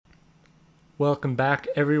Welcome back,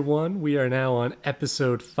 everyone. We are now on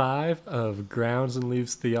episode 5 of Grounds and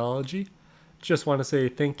Leaves Theology. Just want to say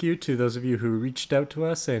thank you to those of you who reached out to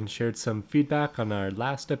us and shared some feedback on our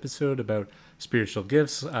last episode about spiritual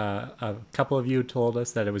gifts. A couple of you told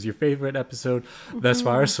us that it was your favorite episode thus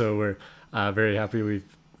far, so we're very happy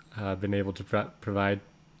we've been able to provide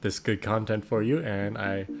this good content for you, and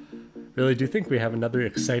I really do think we have another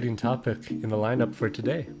exciting topic in the lineup for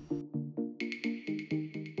today.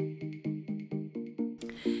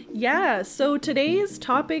 Yeah, so today's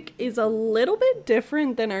topic is a little bit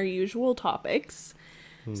different than our usual topics.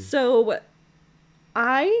 So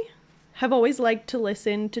I have always liked to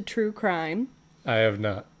listen to true crime. I have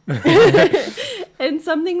not. And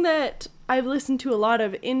something that I've listened to a lot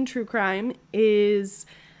of in true crime is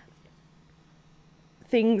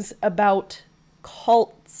things about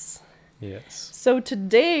cults. Yes. So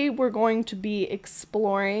today we're going to be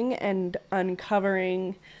exploring and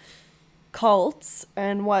uncovering cults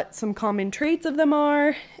and what some common traits of them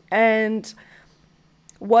are, and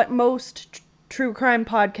what most true crime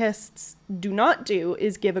podcasts do not do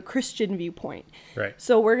is give a Christian viewpoint. Right.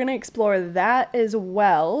 So we're going to explore that as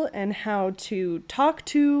well, and how to talk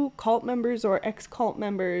to cult members or ex-cult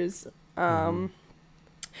members.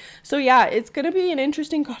 So yeah, it's going to be an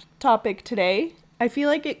interesting topic today. I feel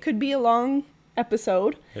like it could be a long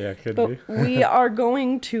episode. Yeah, it could but be. we are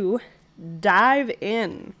going to dive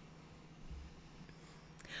in.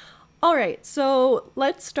 All right, so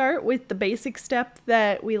let's start with the basic step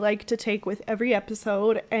that we like to take with every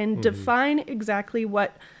episode and define exactly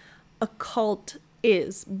what a cult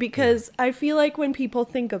is. Because I feel like when people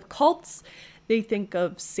think of cults, they think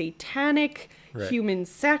of satanic, human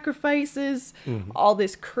sacrifices, all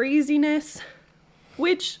this craziness,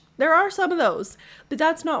 which there are some of those, but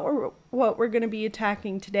that's not what we're going to be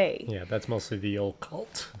attacking today. Yeah, that's mostly the old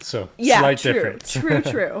cult. So, Yeah, slight true, difference.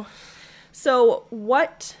 true. So,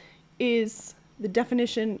 what is the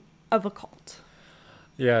definition of a cult?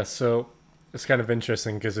 Yeah, so it's kind of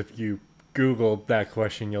interesting because if you Google that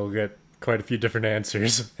question, you'll get quite a few different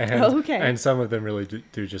answers. And some of them really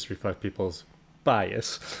do just reflect people's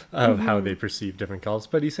bias of how they perceive different cults.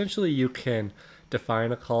 But essentially, you can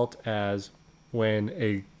define a cult as when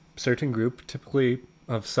a certain group, typically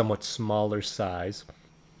of somewhat smaller size,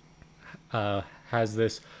 has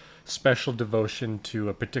this special devotion to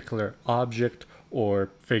a particular object or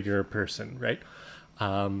figure or person, right?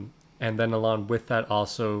 And then along with that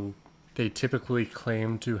also, they typically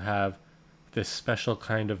claim to have this special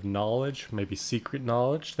kind of knowledge, maybe secret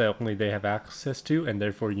knowledge, that only they have access to, and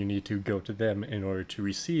therefore you need to go to them in order to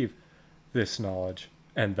receive this knowledge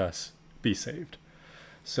and thus be saved.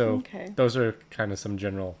 So those are kind of some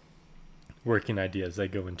general working ideas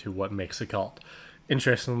that go into what makes a cult.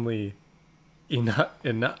 Interestingly enough,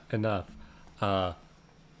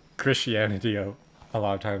 Christianity a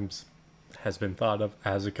lot of times has been thought of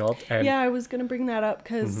as a cult. And yeah, I was going to bring that up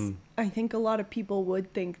because I think a lot of people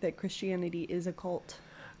would think that Christianity is a cult.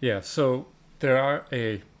 Yeah, so there are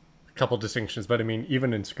a couple distinctions, but I mean,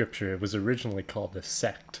 even in scripture, it was originally called a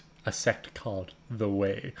sect called the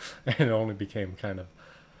Way, and it only became kind of,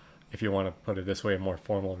 if you want to put it this way, a more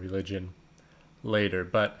formal religion later.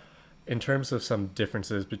 But in terms of some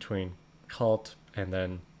differences between cult and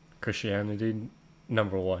then Christianity,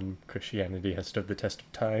 number one, Christianity has stood the test of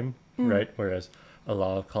time, right? Whereas a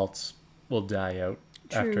lot of cults will die out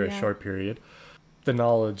after a short period. The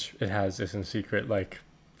knowledge it has isn't secret, like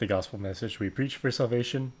the gospel message we preach for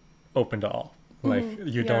salvation, open to all. Like,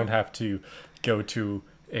 you don't have to go to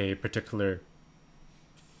a particular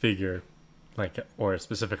figure, like, or a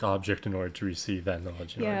specific object in order to receive that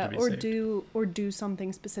knowledge in order to be saved. or do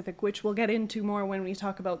something specific, which we'll get into more when we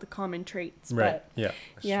talk about the common traits. Right. But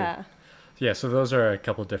True. Yeah, so those are a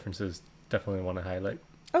couple differences definitely want to highlight.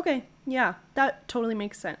 Okay, yeah, that totally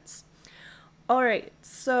makes sense. All right,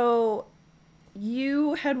 so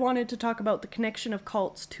you had wanted to talk about the connection of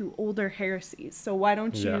cults to older heresies. So why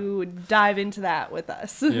don't you dive into that with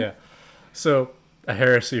us? Yeah. So a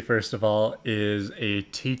heresy, first of all, is a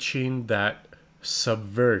teaching that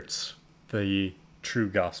subverts the true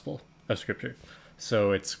gospel of Scripture.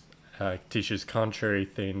 So it teaches contrary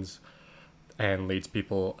things and leads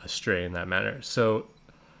people astray in that manner. So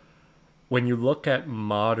when you look at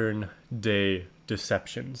modern day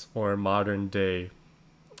deceptions or modern day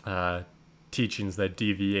teachings that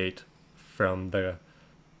deviate from the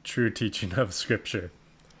true teaching of Scripture,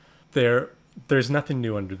 there's nothing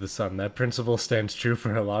new under the sun. That principle stands true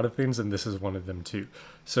for a lot of things, and this is one of them too.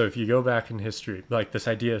 So if you go back in history, like this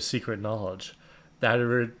idea of secret knowledge, that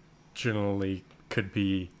originally could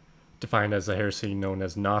be defined as a heresy known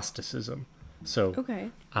as Gnosticism. So,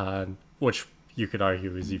 which you could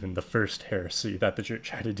argue is even the first heresy that the church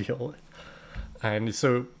had to deal with. And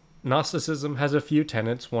so Gnosticism has a few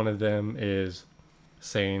tenets. One of them is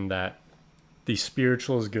saying that the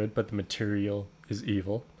spiritual is good, but the material is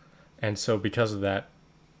evil. And so because of that,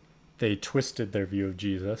 they twisted their view of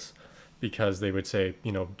Jesus, because they would say,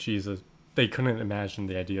 Jesus, they couldn't imagine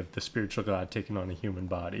the idea of the spiritual God taking on a human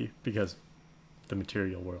body because the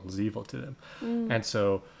material world is evil to them. And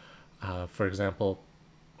so, for example,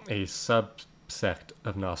 a subsect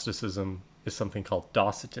of Gnosticism is something called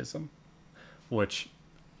Docetism, which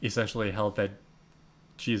essentially held that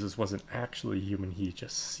Jesus wasn't actually human, he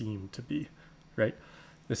just seemed to be, right?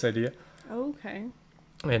 This idea. Okay.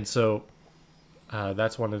 And so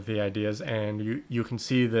that's one of the ideas, and you can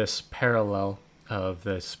see this parallel of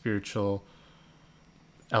the spiritual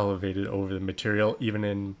elevated over the material, even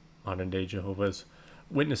in modern day Jehovah's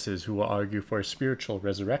Witnesses, who will argue for a spiritual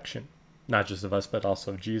resurrection, not just of us, but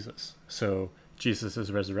also of Jesus. So Jesus'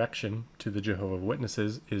 resurrection to the Jehovah's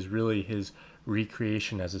Witnesses is really his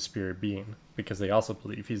recreation as a spirit being, because they also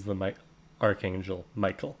believe he's the Archangel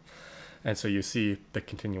Michael. And so you see the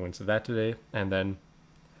continuance of that today. And then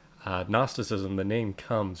Gnosticism, the name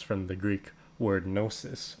comes from the Greek word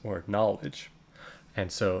gnosis, or knowledge.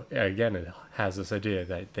 And so, again, it has this idea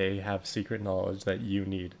that they have secret knowledge that you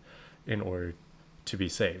need in order to be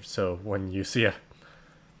saved. So when you see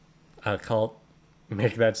a cult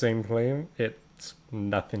make that same claim, it's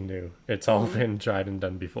nothing new. It's all been tried and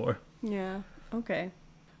done before. Yeah. Okay.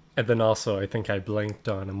 And then also, I think I blanked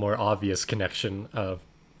on a more obvious connection of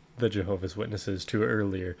the Jehovah's Witnesses to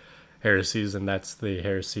earlier heresies, and that's the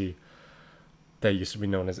heresy that used to be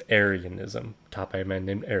known as Arianism, taught by a man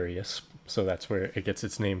named Arius. So that's where it gets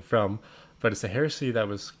its name from. But it's a heresy that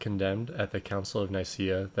was condemned at the Council of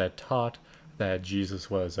Nicaea that taught that Jesus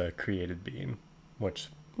was a created being, which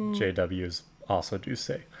JWs also do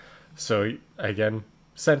say. So again,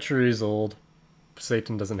 centuries old,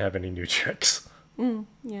 Satan doesn't have any new tricks.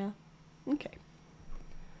 Yeah. Okay.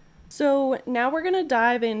 So now we're going to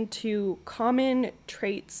dive into common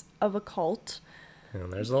traits of a cult.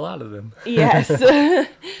 And there's a lot of them. Yes.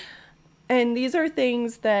 And these are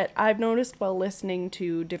things that I've noticed while listening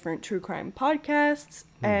to different true crime podcasts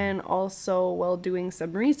and also while doing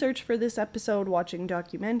some research for this episode, watching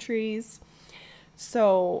documentaries.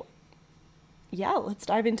 So, yeah, let's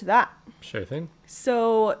dive into that. Sure thing.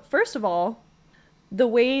 So, first of all, the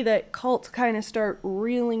way that cults kind of start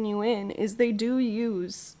reeling you in is they do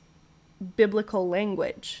use biblical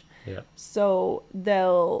language. Yeah. So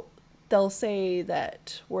they'll say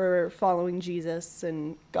that we're following Jesus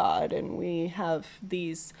and God, and we have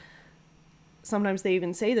these, sometimes they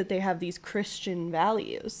even say that they have these Christian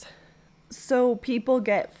values. So people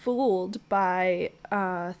get fooled by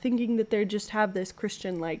thinking that they just have this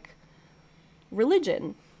Christian-like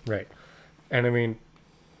religion. Right. And I mean,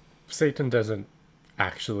 Satan doesn't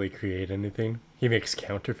actually create anything. He makes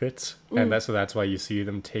counterfeits. And that's why you see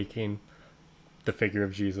them taking the figure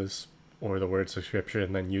of Jesus or the words of scripture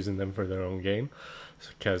and then using them for their own gain,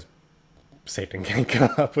 because Satan can't come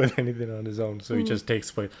up with anything on his own. So he just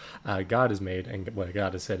takes what God has made and what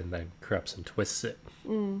God has said and then corrupts and twists it.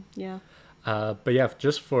 Yeah. But yeah,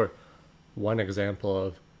 just for one example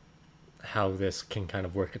of how this can kind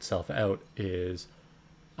of work itself out is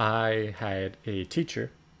I had a teacher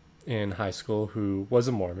in high school who was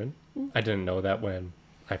a Mormon. I didn't know that when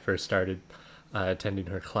I first started attending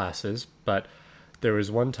her classes, but there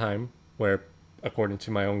was one time where, according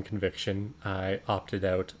to my own conviction, I opted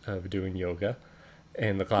out of doing yoga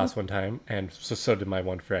in the class one time, and so did my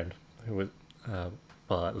one friend, who was,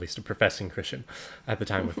 well, at least a professing Christian at the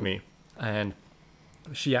time with me. And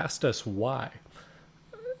she asked us why,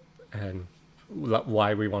 and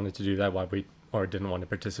why we wanted to do that, why we or didn't want to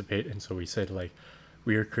participate. And so we said, like,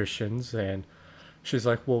 we are Christians, and she's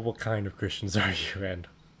like, well, what kind of Christians are you? And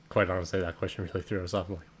quite honestly, that question really threw us off.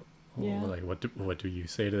 I'm like, Yeah. like what do you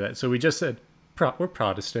say to that? So we just said we're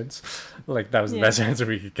Protestants. Like, that was the best answer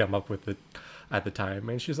we could come up with at the time.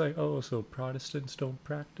 And she's like, oh, so Protestants don't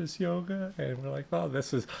practice yoga? And we're like, well,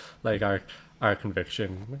 this is like our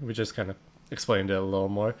conviction. We just kind of explained it a little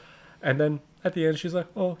more. And then at the end she's like,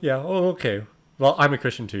 oh yeah, oh okay, well, I'm a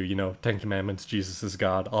Christian too, 10 Commandments, Jesus is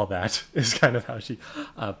God, all that is kind of how she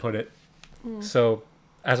put it. So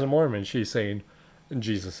as a Mormon, she's saying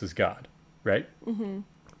Jesus is God, right?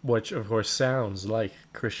 Which, of course, sounds like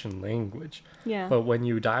Christian language. Yeah. But when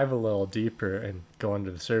you dive a little deeper and go under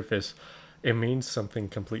the surface, it means something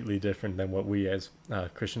completely different than what we as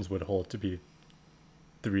Christians would hold to be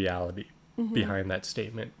the reality behind that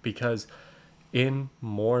statement. Because in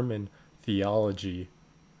Mormon theology,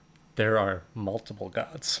 there are multiple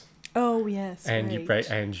gods. Oh, yes. And right.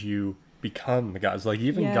 and you become gods. Like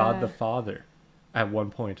even God the Yeah. Father at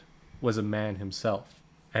one point was a man himself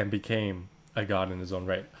and became a god in his own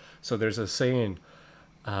right. So there's a saying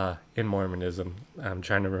in Mormonism. I'm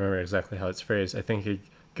trying to remember exactly how it's phrased. I think it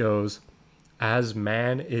goes, "As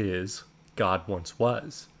man is, God once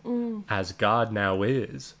was. As God now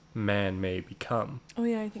is, man may become." Oh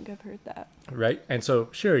yeah, I think I've heard that. Right? And so,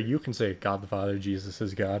 sure, you can say God the Father, Jesus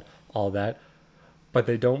is God, all that, but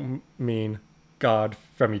they don't mean God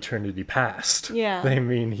from eternity past. Yeah. They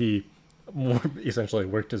mean he essentially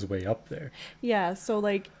worked his way up there. Yeah, so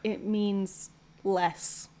like it means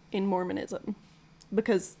less in Mormonism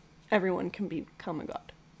because everyone can become a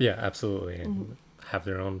god. Yeah, absolutely. And have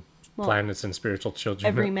their own Well, planets and spiritual children.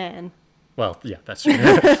 Every man. Well, yeah, that's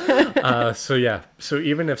true. So yeah, so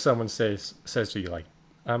even if someone says to you like,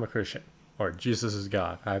 "I'm a Christian," or "Jesus is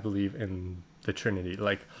God," "I believe in the Trinity,"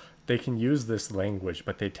 like they can use this language,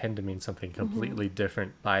 but they tend to mean something completely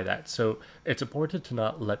different by that. So it's important to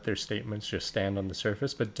not let their statements just stand on the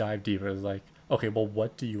surface, but dive deeper. Like, okay, well,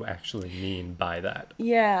 what do you actually mean by that?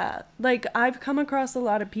 Yeah, like I've come across a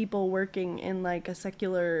lot of people working in like a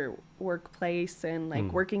secular workplace and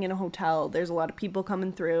like working in a hotel. There's a lot of people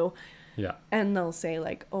coming through Yeah, and they'll say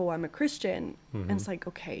like, "Oh, I'm a Christian." And it's like,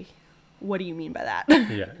 "Okay, what do you mean by that?"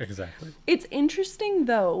 yeah, exactly. It's interesting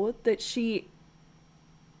though that she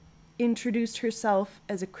introduced herself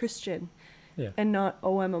as a Christian Yeah, and not,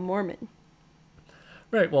 "Oh, I'm a Mormon."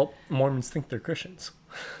 right. Well, Mormons think they're Christians,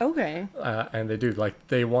 Okay. and they do. Like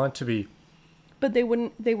they want to be. But they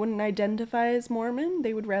wouldn't identify as Mormon.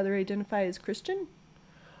 They would rather identify as Christian.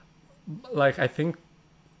 Like I think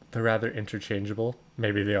they're rather interchangeable.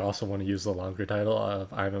 Maybe they also want to use the longer title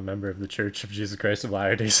of "I'm a member of the Church of Jesus Christ of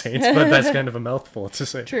Latter-day Saints," but that's kind of a mouthful to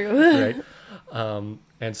say. True. Right?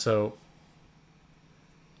 And so,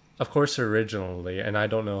 of course, originally, and I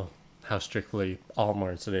don't know how strictly all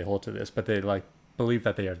Mormons today hold to this, but they like believe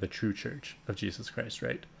that they are the true Church of Jesus Christ,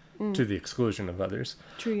 right? To the exclusion of others.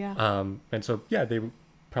 True, yeah. And so, yeah, they would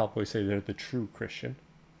probably say they're the true Christian.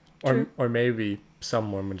 True. Or maybe some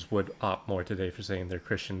Mormons would opt more today for saying they're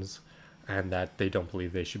Christians and that they don't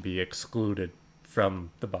believe they should be excluded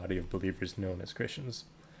from the body of believers known as Christians.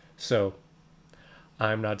 So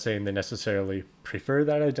I'm not saying they necessarily prefer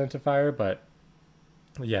that identifier, but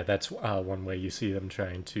yeah, that's one way you see them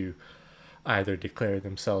trying to either declare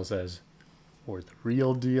themselves as "we're the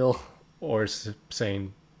real deal" or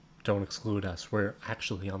saying "don't exclude us, we're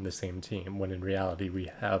actually on the same team," when in reality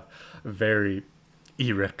we have very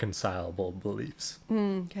irreconcilable beliefs.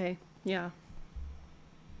 Okay, yeah.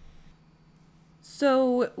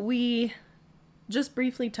 So we just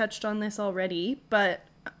briefly touched on this already, but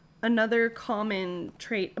another common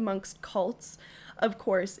trait amongst cults, of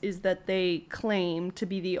course, is that they claim to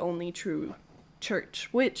be the only true church,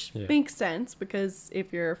 which Yeah. makes sense because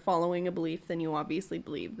if you're following a belief, then you obviously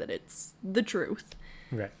believe that it's the truth.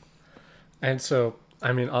 Right. And so,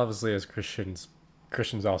 I mean, obviously, as Christians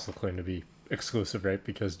also claim to be exclusive, right?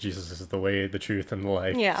 Because Jesus is the way, the truth, and the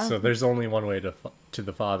life. Yeah. So there's only one way to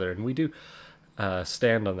the Father, and we do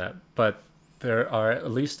stand on that. But there are at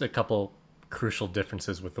least a couple crucial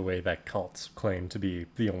differences with the way that cults claim to be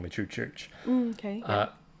the only true church. Okay. Yeah.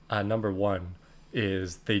 Number one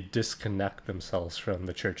is they disconnect themselves from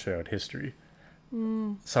the church throughout history.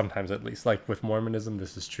 Sometimes, at least. Like with Mormonism,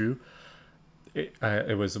 this is true.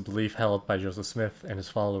 It was a belief held by Joseph Smith and his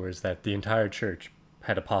followers that the entire church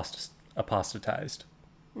had apostatized.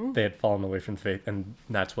 They had fallen away from the faith, and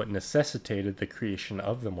that's what necessitated the creation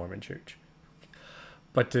of the Mormon church.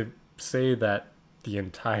 But to say that the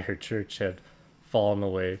entire church had fallen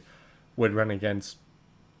away would run against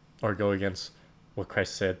or go against what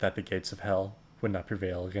Christ said, that the gates of hell would not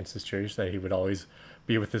prevail against his church, that he would always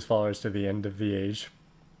be with his followers to the end of the age.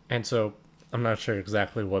 And so I'm not sure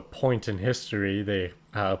exactly what point in history they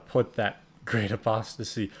put that great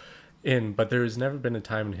apostasy in, but there has never been a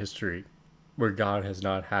time in history where God has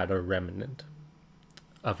not had a remnant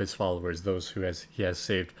of his followers, those who he has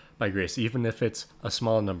saved by grace, even if it's a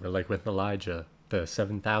small number, like with Elijah, the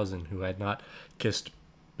 7,000 who had not kissed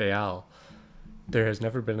Baal. There has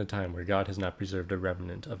never been a time where God has not preserved a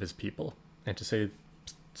remnant of his people. And to say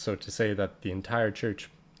that the entire church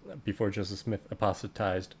before Joseph Smith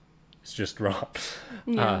apostatized is just wrong.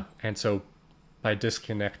 Yeah. And so by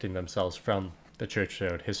disconnecting themselves from the church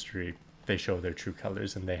throughout history, they show their true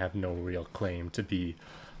colors, and they have no real claim to be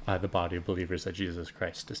the body of believers that Jesus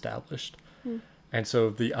Christ established. And so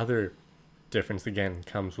the other difference again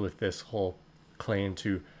comes with this whole claim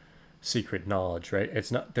to secret knowledge, right?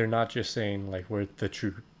 They're not just saying like we're the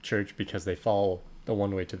true church because they follow the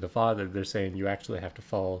one way to the Father. They're saying you actually have to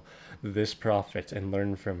follow this prophet and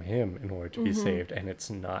learn from him in order to be saved, and it's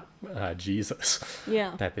not Jesus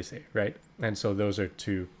Yeah. that they say, right? And so those are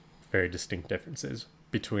two very distinct differences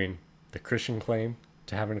between the Christian claim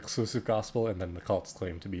to have an exclusive gospel and then the cult's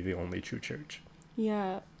claim to be the only true church.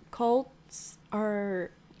 Yeah. Cults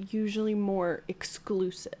are usually more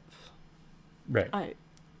exclusive. Right.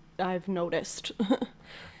 I've noticed.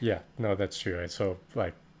 Yeah, no, that's true. And so,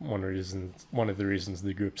 like, one of the reasons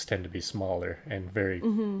the groups tend to be smaller and very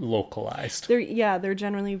localized. They're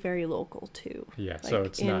generally very local too. Yeah, Like so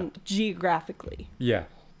it's not geographically. Yeah,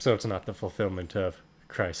 so it's not the fulfillment of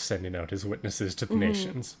Christ sending out his witnesses to the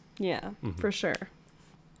nations. Yeah, for sure.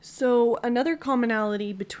 So another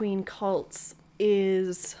commonality between cults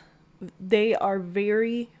is they are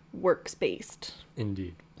very works-based.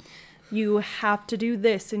 Indeed. You have to do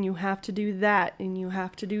this and you have to do that and you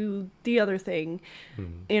have to do the other thing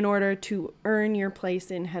in order to earn your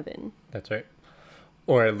place in heaven. That's right.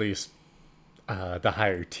 Or at least the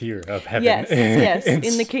higher tier of heaven. Yes.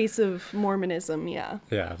 In the case of Mormonism, yeah.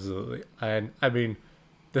 Yeah, absolutely. And I mean,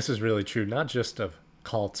 this is really true, not just of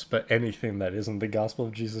cults, but anything that isn't the gospel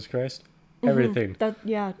of Jesus Christ. Everything.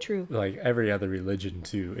 True. Like every other religion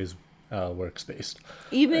too is works-based.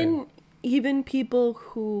 Even people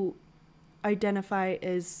who identify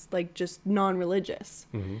as like just non-religious,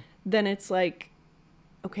 then it's like,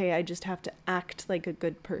 okay, I just have to act like a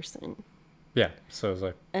good person. Yeah, so it's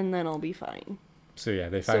like, and then I'll be fine. So yeah,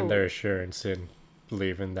 they find their assurance in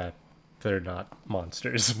believing that they're not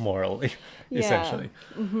monsters morally, essentially.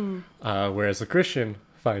 Whereas the Christian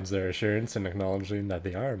finds their assurance in acknowledging that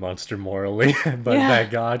they are a monster morally, but that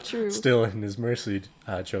God still in his mercy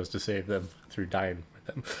chose to save them through dying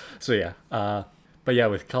for them. So yeah, but yeah,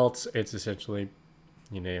 with cults, it's essentially,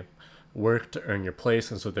 work to earn your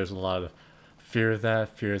place. And so there's a lot of fear of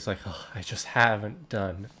that. Fear is like, oh, I just haven't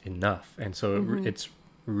done enough. And so it's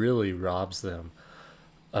really robs them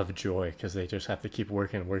of joy because they just have to keep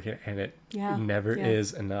working, and it never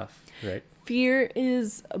is enough, right? Fear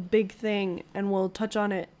is a big thing, and we'll touch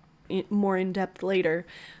on it more in depth later,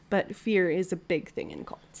 but fear is a big thing in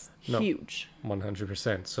cults. Huge.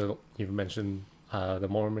 100%. So you've mentioned the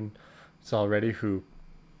Mormons already, who,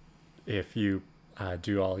 if you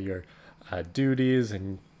do all your duties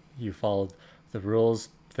and you follow the rules,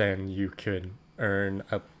 then you could earn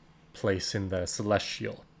a place in the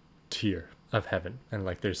celestial tier of heaven. And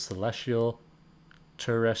like there's celestial,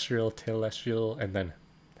 terrestrial, telestial, and then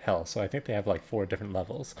hell. So I think they have like 4 different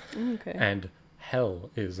levels. Okay. And hell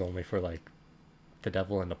is only for like the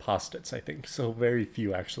devil and apostates, I think. So very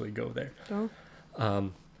few actually go there.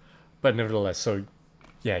 Oh. But nevertheless, so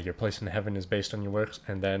yeah, your place in heaven is based on your works.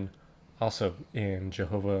 And then also in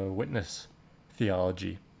Jehovah's Witness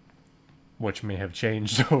theology, which may have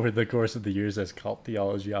changed over the course of the years as cult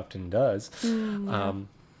theology often does.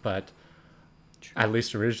 But at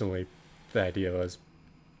least originally, the idea was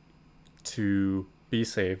to be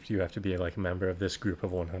saved, you have to be like a member of this group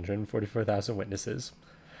of 144,000 witnesses,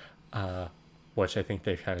 which I think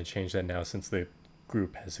they've kind of changed that now since the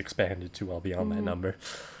group has expanded to well beyond that number.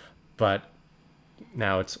 But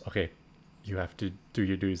now it's, okay, you have to do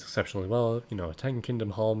your duties exceptionally well, attend Kingdom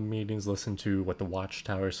Hall meetings, listen to what the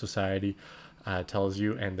Watchtower Society tells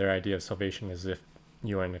you, and their idea of salvation is if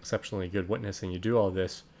you are an exceptionally good witness and you do all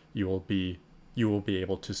this, you will be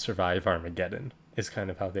able to survive Armageddon, is kind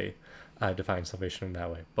of how they define salvation in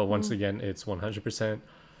that way. But once again, it's 100%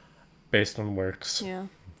 based on works. Yeah.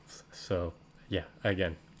 So, yeah,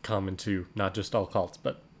 again, common to not just all cults,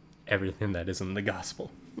 but everything that is in the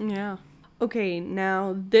gospel. Yeah. Okay,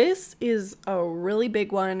 now this is a really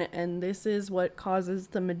big one, and this is what causes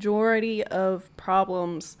the majority of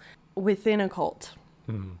problems within a cult.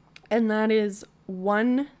 And that is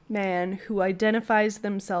one man who identifies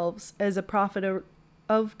themselves as a prophet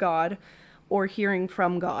of God or hearing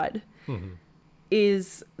from God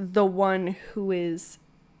is the one who is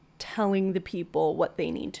telling the people what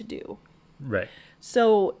they need to do. Right.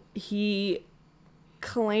 So he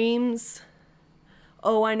claims,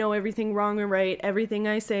 oh, I know everything wrong or right. Everything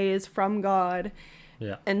I say is from God.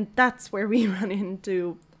 Yeah. And that's where we run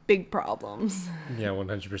into big problems. Yeah,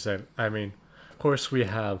 100%. I mean, of course we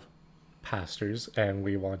have pastors and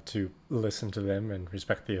we want to listen to them and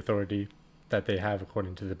respect the authority that they have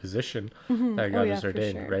according to the position that God has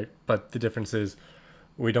ordained, right? But the difference is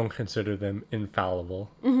we don't consider them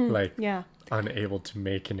infallible, unable to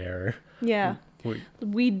make an error. Yeah.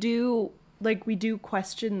 We do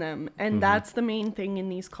question them, and that's the main thing in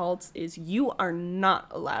these cults is you are not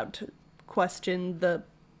allowed to question the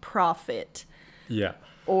prophet. Yeah.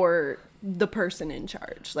 Or the person in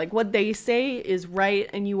charge. Like, what they say is right,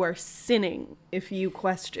 and you are sinning if you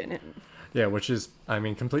question it. Yeah, which is, I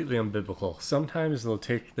mean, completely unbiblical. Sometimes they'll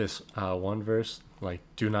take this one verse, like,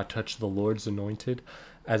 do not touch the Lord's anointed,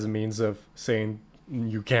 as a means of saying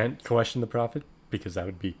you can't question the prophet, because that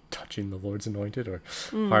would be touching the Lord's anointed or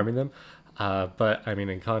harming them. But, I mean,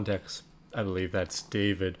 in context, I believe that's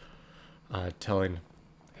David telling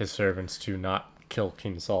his servants to not kill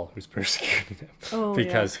King Saul, who's persecuting him,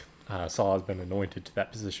 because Saul has been anointed to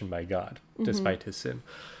that position by God, despite his sin.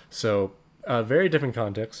 So, very different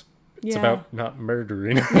context. It's about not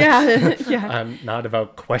murdering. Not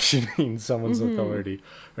about questioning someone's authority,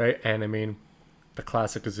 right? And I mean, the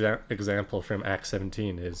classic example from Acts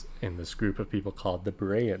 17 is in this group of people called the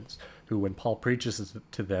Bereans, who, when Paul preaches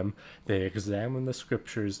to them, they examine the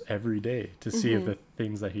scriptures every day to see if the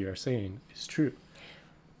things that he are saying is true.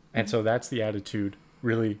 And so that's the attitude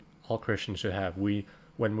really all Christians should have.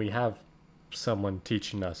 When we have someone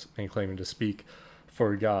teaching us and claiming to speak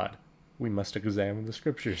for God, we must examine the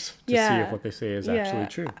scriptures to see if what they say is actually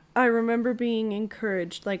true. I remember being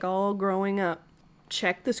encouraged, like, all growing up,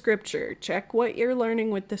 check the scripture, check what you're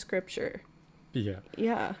learning with the scripture.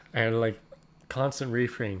 Yeah. And, like, constant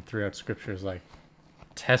refrain throughout scriptures, like,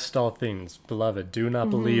 test all things, beloved, do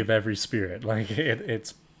not believe every spirit. Like,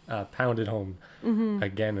 it's pounded home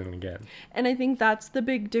again and again. And I think that's the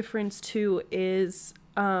big difference too, is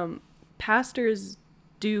pastors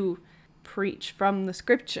do preach from the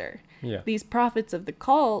scripture. These prophets of the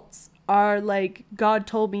cults are like, God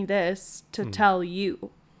told me this to tell you.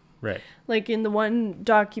 Right. Like in the one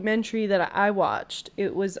documentary that I watched,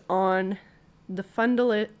 it was on the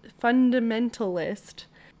fundamentalist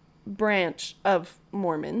branch of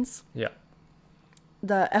Mormons. The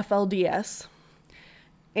FLDS.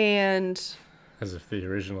 And as if the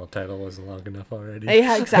original title wasn't long enough already.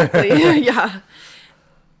 Yeah, exactly.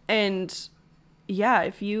 And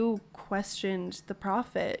if you questioned the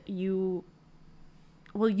prophet, you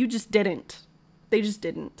just didn't. They just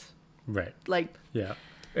didn't. Right. Like,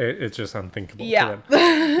 it's just unthinkable to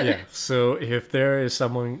them. So if there is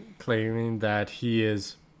someone claiming that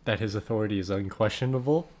his authority is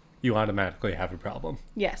unquestionable, you automatically have a problem.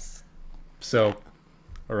 Yes. So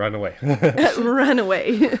run away. Run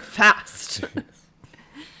away fast.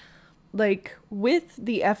 Like with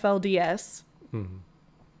the FLDS,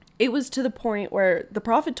 it was to the point where the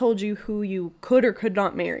prophet told you who you could or could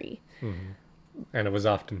not marry. And it was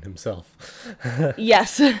often himself.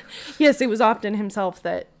 Yes, it was often himself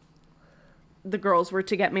that the girls were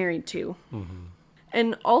to get married to.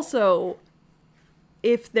 And also,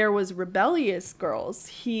 if there was rebellious girls,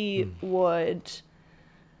 he would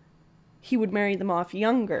marry them off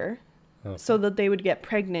younger, so that they would get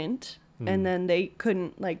pregnant, and then they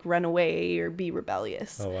couldn't, like, run away or be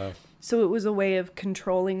rebellious. Oh, wow. So it was a way of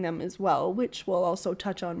controlling them as well, which we'll also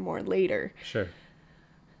touch on more later. Sure.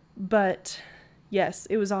 But yes,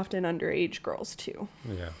 it was often underage girls too.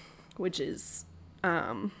 Yeah. Which is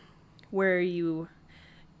where you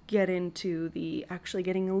get into the actually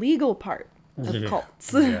getting illegal part of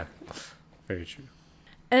cults. Yeah. Very true.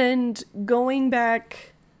 And going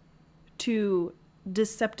back to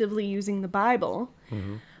deceptively using the Bible,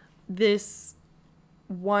 this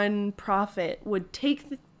one prophet would take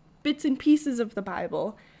the bits and pieces of the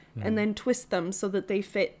Bible and then twist them so that they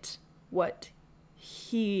fit what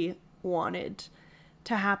he wanted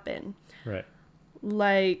to happen. Right.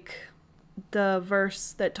 Like the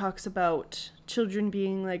verse that talks about children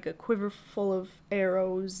being like a quiver full of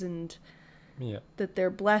arrows and that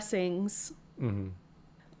they're blessings.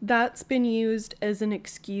 That's been used as an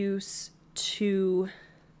excuse to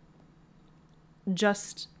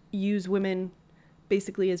just use women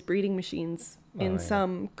basically as breeding machines in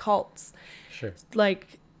some cults. Sure.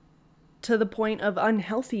 Like to the point of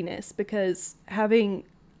unhealthiness, because having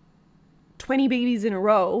 20 babies in a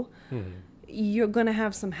row, you're going to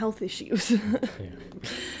have some health issues.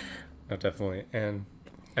 No, definitely. And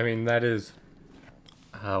I mean, that is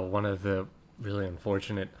one of the really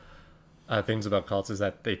unfortunate things about cults, is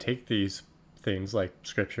that they take these things like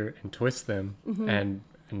scripture and twist them, and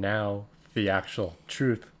now the actual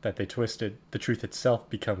truth that they twisted, the truth itself,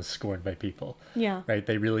 becomes scorned by people. Right?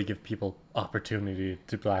 They really give people opportunity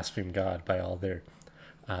to blaspheme God by all their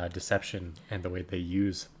deception and the way they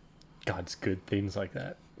use God's good things like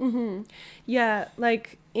that. Yeah,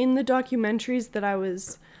 like in the documentaries that I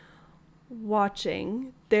was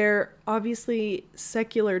watching, they're obviously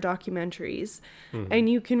secular documentaries, and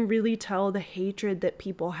you can really tell the hatred that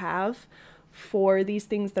people have for these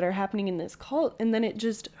things that are happening in this cult. And then it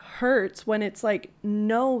just hurts when it's like,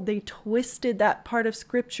 no, they twisted that part of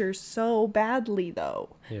scripture so badly though.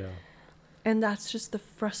 And that's just the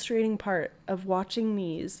frustrating part of watching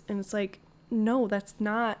these. And it's like, no, that's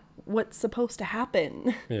not what's supposed to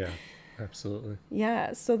happen. Yeah, absolutely.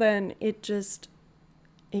 Yeah, so then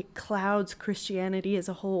it clouds Christianity as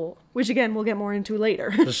a whole, which again, we'll get more into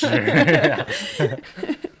later. Sure. Yeah.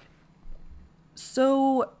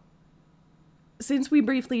 So, since we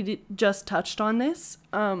briefly just touched on this,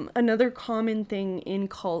 another common thing in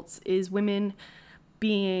cults is women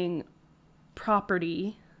being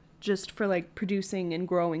property just for like producing and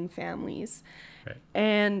growing families. Right.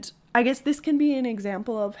 And I guess this can be an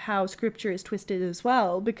example of how scripture is twisted as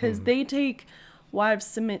well, because they take wives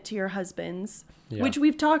submit to your husbands, which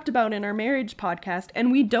we've talked about in our marriage podcast,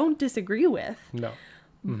 and we don't disagree with. No.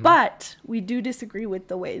 But we do disagree with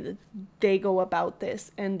the way that they go about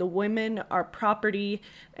this. And the women are property,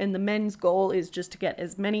 and the men's goal is just to get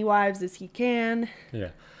as many wives as he can.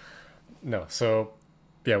 Yeah. No. So,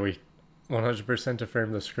 yeah, we 100%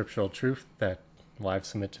 affirm the scriptural truth that wives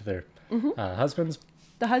submit to their husbands.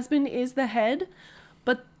 The husband is the head,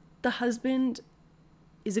 but the husband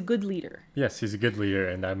is a good leader. Yes, he's a good leader,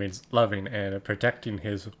 and that means loving and protecting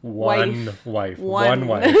his one wife.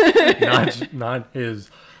 Not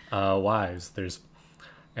his wives. There's,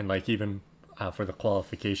 and like even for the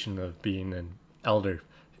qualification of being an elder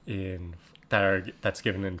that's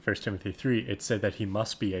given in 1 Timothy 3, it said that he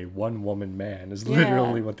must be a one-woman man, is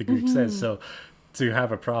literally what the Greek says. So to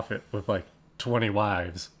have a prophet with like 20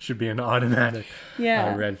 wives should be an automatic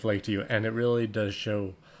red flag to you. And it really does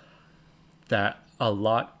show that a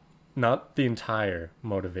lot, not the entire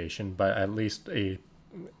motivation, but at least a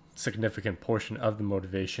significant portion of the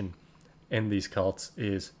motivation in these cults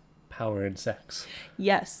is power and sex.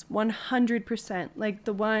 Yes, 100%. Like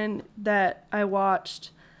the one that I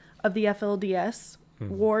watched of the FLDS,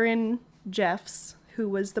 Warren Jeffs, who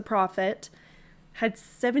was the prophet, had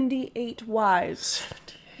 78 wives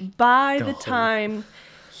by the time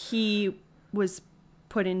he was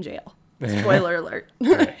put in jail. Spoiler alert.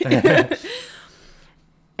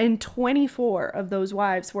 And 24 of those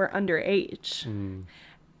wives were underage.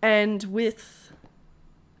 And with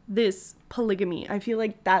this polygamy, I feel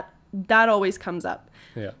like that always comes up.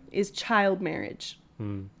 Yeah. Is child marriage.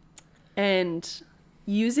 And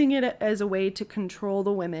using it as a way to control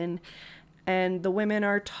the women. And the women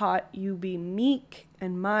are taught you be meek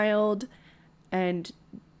and mild and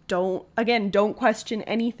don't question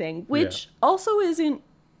anything, which also isn't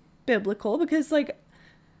biblical, because like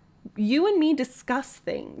you and me discuss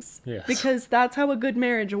things because that's how a good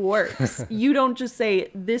marriage works. You don't just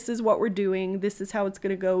say, this is what we're doing, this is how it's going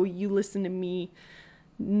to go, you listen to me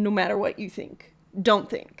no matter what you think. Don't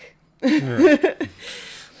think. No,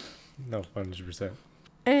 100%.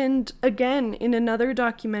 And again, in another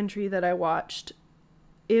documentary that I watched,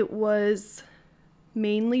 it was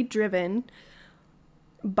mainly driven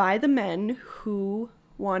by the men who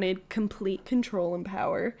wanted complete control and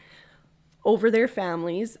power over their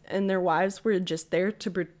families, and their wives were just there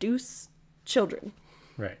to produce children.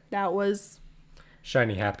 Right. That was...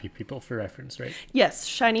 Shiny Happy People for reference, right? Yes,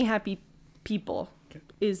 Shiny Happy People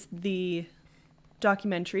is the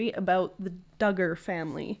documentary about the Duggar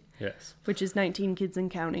family. Yes. Which is 19 kids and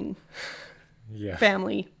counting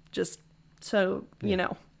family, just so you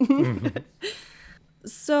know.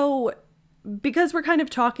 So, because we're kind of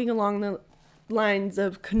talking along the lines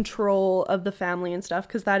of control of the family and stuff,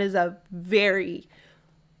 because that is a very,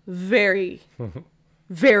 very,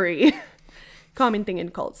 very common thing in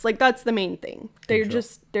cults. Like, that's the main thing. They're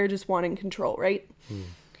just wanting control, right?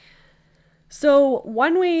 So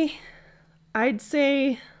one way I'd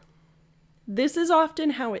say this is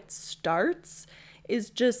often how it starts, is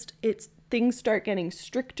just things start getting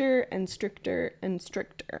stricter and stricter and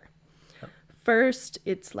stricter. First,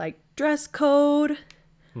 it's like dress code.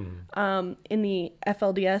 In the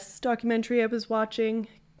FLDS documentary I was watching,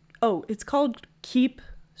 it's called Keep,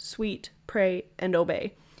 Sweet, Pray, and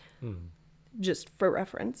Obey. Just for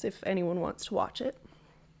reference, if anyone wants to watch it.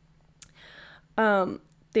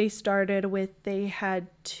 They started with, they had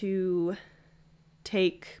to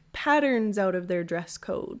take patterns out of their dress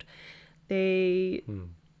code. They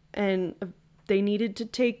needed to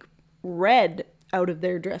take red out of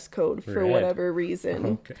their dress code for whatever reason.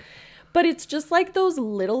 Okay. But it's just like those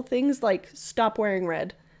little things, like stop wearing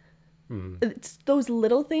red. It's those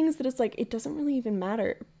little things that it's like, it doesn't really even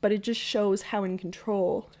matter, but it just shows how in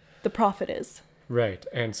control the prophet is. Right.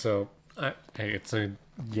 And so it's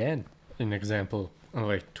again an example of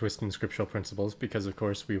like twisting scriptural principles, because of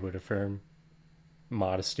course we would affirm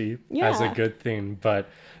modesty as a good thing, but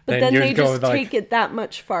then they just take it that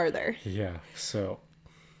much farther. Yeah. So.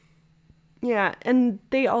 Yeah, and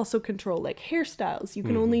they also control like hairstyles. You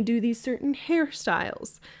can only do these certain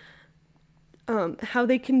hairstyles. how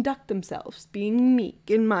they conduct themselves, being meek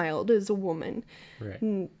and mild as a woman, Right.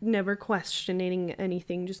 never questioning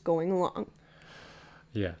anything, just going along.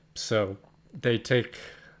 Yeah. So they take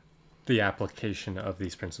the application of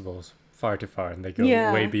these principles far too far, and they go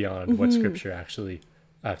Yeah. way beyond what Scripture actually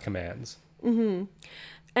commands.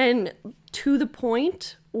 And to the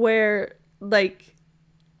point where, like,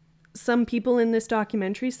 some people in this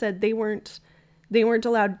documentary said they weren't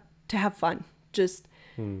allowed to have fun. Just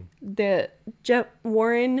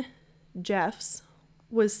Warren Jeffs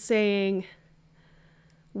was saying,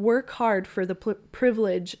 work hard for the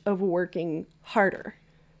privilege of working harder.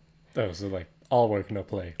 Oh, so like all work, no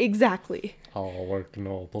play. Exactly. All work,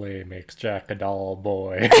 no play makes Jack a dull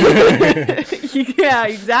boy. Yeah,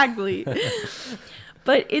 exactly.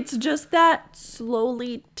 But it's just that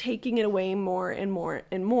slowly taking it away more and more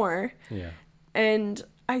and more. Yeah. And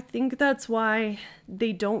I think that's why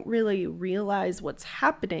they don't really realize what's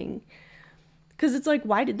happening. Because it's like,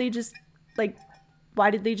 why did they just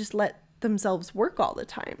let themselves work all the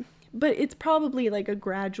time? But it's probably like a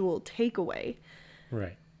gradual takeaway.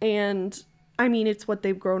 Right. And I mean, it's what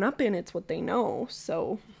they've grown up in. It's what they know.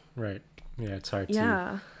 So. Right. Yeah, it's hard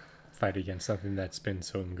to fight against something that's been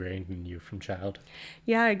so ingrained in you from child.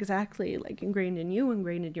 Yeah, exactly. Like ingrained in you,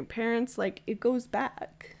 ingrained in your parents. Like it goes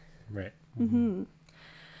back. Right.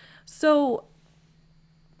 So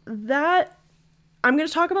that I'm going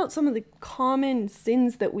to talk about some of the common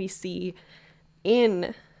sins that we see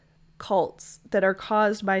in cults that are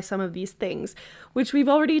caused by some of these things, which we've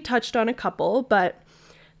already touched on a couple, but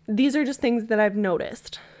these are just things that I've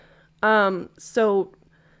noticed. So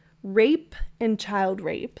rape and child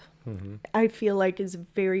rape, I feel like is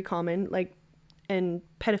very common, like, and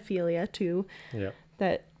pedophilia too. Yeah.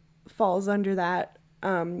 That falls under that.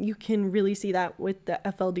 You can really see that with the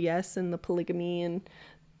FLDS and the polygamy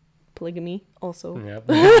also. Yep.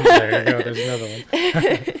 There you go. There's another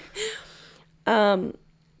one.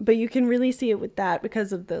 But you can really see it with that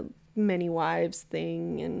because of the many wives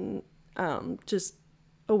thing and just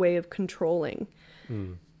a way of controlling.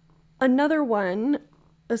 Another one,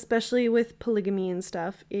 especially with polygamy and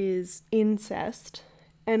stuff, is incest.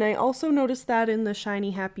 And I also noticed that in the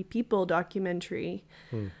Shiny Happy People documentary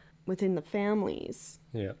within the families.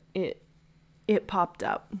 Yeah. It popped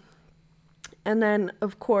up. And then,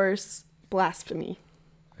 of course, blasphemy.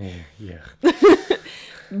 Yeah.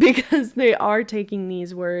 Because they are taking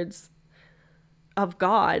these words of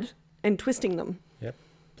God and twisting them. Yep.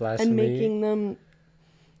 Blasphemy. And making them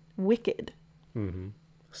wicked.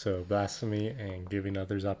 So blasphemy and giving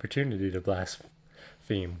others opportunity to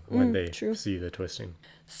blaspheme when they see the twisting.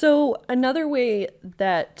 So another way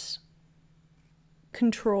that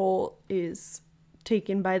control is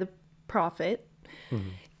taken by the prophet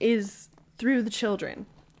is through the children.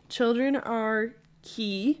 Children are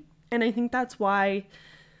key, and I think that's why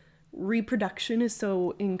reproduction is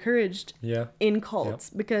so encouraged in cults,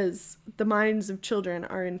 because the minds of children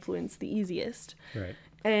are influenced the easiest. Right.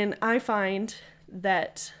 And I find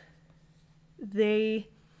that in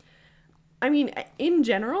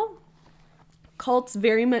general, cults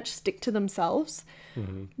very much stick to themselves,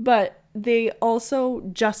 but they also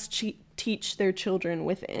just teach their children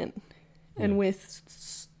within and with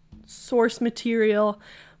source material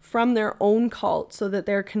from their own cult, so that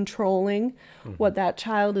they're controlling what that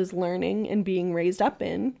child is learning and being raised up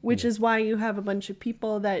in, which is why you have a bunch of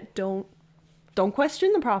people that don't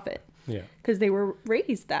question the prophet. Yeah. Because they were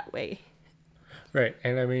raised that way. Right.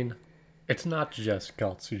 And I mean, it's not just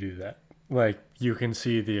cults who do that. Like, you can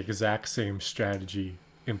see the exact same strategy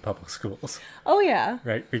in public schools. Oh, yeah.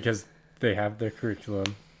 Right? Because they have their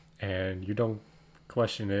curriculum and you don't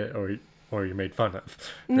question it or you're made fun of.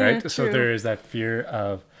 Right? Yeah, So true. there is that fear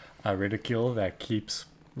of ridicule that keeps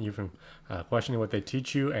you from questioning what they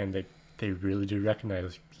teach you, and they really do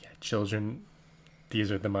recognize, children,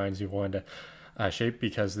 these are the minds you want to shape,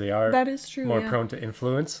 because they are That is true, more yeah. prone to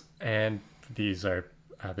influence, and these are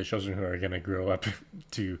the children who are going to grow up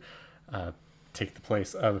to take the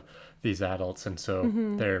place of these adults, and so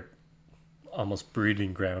they're almost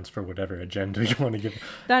breeding grounds for whatever agenda you want to give.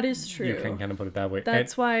 That is true. You can kind of put it that way.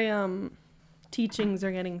 That's why teachings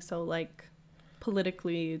are getting so, like,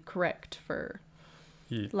 politically correct, for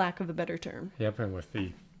lack of a better term. Yep, and with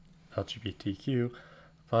the LGBTQ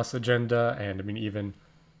plus agenda, and I mean, even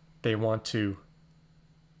they want to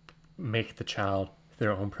make the child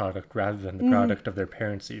their own product rather than the product of their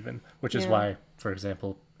parents, even, which is why, for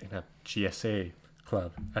example, in a GSA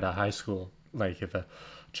club at a high school, like if a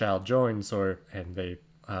child joins and they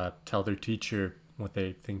tell their teacher what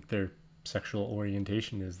they think their sexual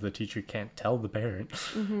orientation is, the teacher can't tell the parent.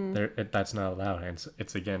 That's not allowed, and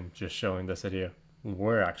it's again just showing this idea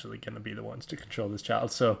we're actually going to be the ones to control this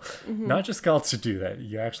child. So not just cults to do that.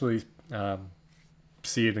 You actually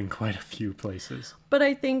see it in quite a few places. But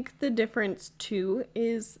I think the difference too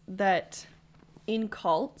is that in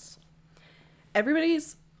cults,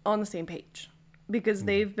 everybody's on the same page because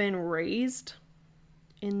they've been raised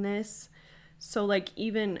in this. So like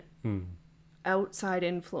even outside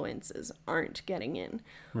influences aren't getting in.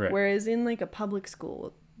 Right. Whereas in like a public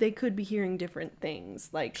school, they could be hearing different things,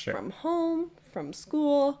 like from home, from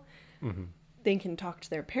school. They can talk to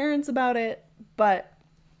their parents about it. But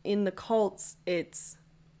in the cults, it's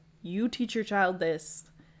you teach your child this.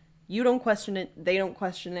 You don't question it. They don't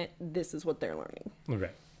question it. This is what they're learning.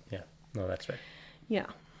 Right. Yeah. No, that's right. Yeah.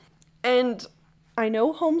 And I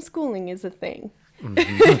know homeschooling is a thing.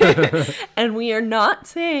 And we are not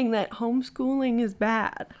saying that homeschooling is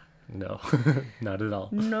bad. No, not at all.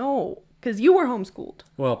 No, because you were homeschooled.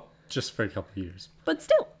 Well, just for a couple of years. But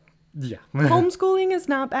still, Yeah. homeschooling is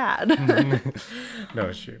not bad. No,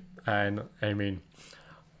 it's true. And I mean,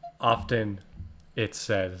 often it's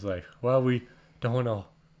said, like, well, we don't want to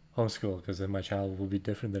homeschool because then my child will be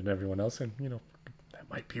different than everyone else. And, that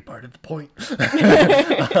might be part of the point.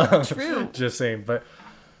 True. Just saying. But,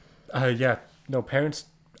 yeah, no, parents,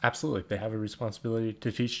 absolutely. They have a responsibility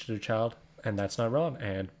to teach their child, and that's not wrong.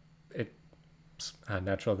 And it's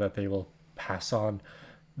natural that they will pass on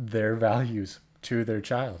their values to their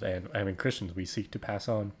child. And I mean, Christians, we seek to pass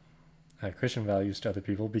on Christian values to other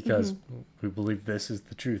people because we believe this is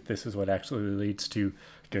the truth. This is what actually leads to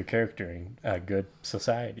good character and a good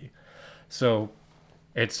society. So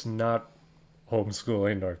it's not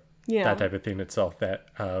homeschooling or that type of thing itself that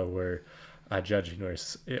we're judging or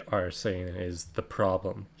are saying is the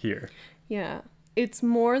problem here. Yeah. It's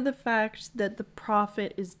more the fact that the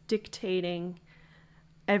prophet is dictating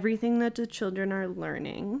everything that the children are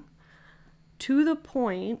learning to the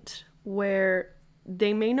point where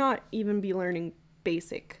they may not even be learning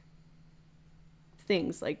basic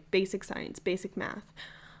things like basic science, basic math.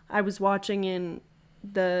 I was watching in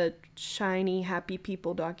the Shiny Happy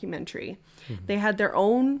People documentary. They had their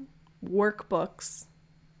own workbooks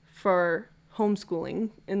for homeschooling,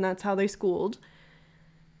 and that's how they schooled.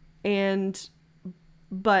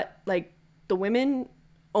 But like the women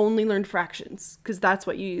only learned fractions because that's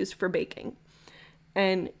what you use for baking.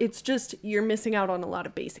 And it's just, you're missing out on a lot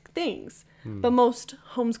of basic things. But most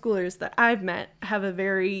homeschoolers that I've met have a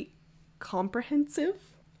very comprehensive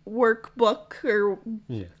workbook, or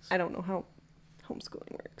I don't know how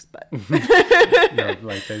homeschooling works, but No,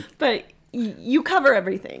 like but you cover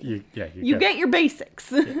everything. You get your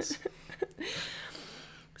basics. Yes.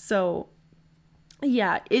 So,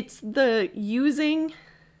 yeah, it's the using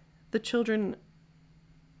the children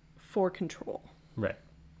for control. Right.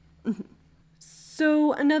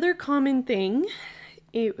 So another common thing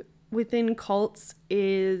within cults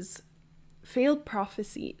is failed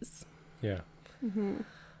prophecies. Yeah.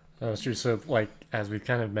 That's true. So, like, as we've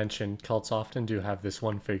kind of mentioned, cults often do have this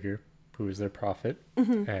one figure who is their prophet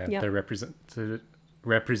and their representative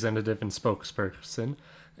and spokesperson,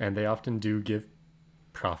 and they often do give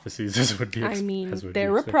prophecies, as would be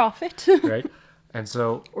they're a prophet. Right? And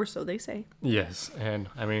so... Or so they say. Yes, and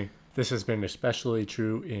I mean, this has been especially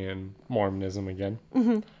true in Mormonism again.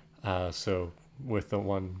 So, with the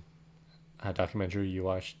one documentary you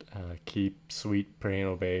watched, Keep, Sweet, Pray, and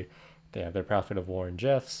Obey, they have their prophet of Warren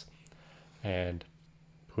Jeffs, and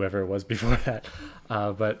whoever it was before that.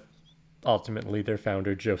 But ultimately, their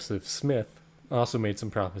founder, Joseph Smith, also made some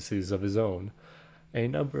prophecies of his own, a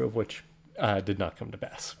number of which did not come to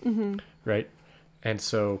pass. Right? And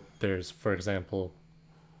so there's, for example,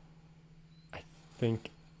 I think,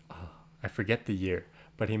 I forget the year,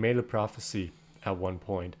 but he made a prophecy at one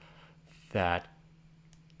point that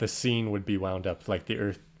the scene would be wound up, like the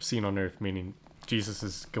earth, scene on earth, meaning Jesus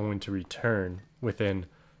is going to return within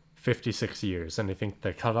 56 years. And I think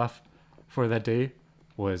the cutoff for that day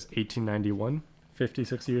was 1891,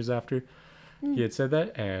 56 years after he had said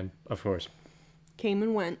that. And of course, Came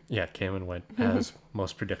and went. Yeah, came and went, as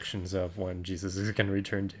most predictions of when Jesus is going to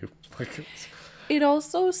return to. It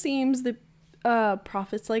also seems that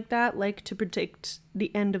prophets like that like to predict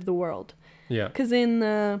the end of the world. Yeah. Because in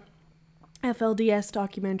the FLDS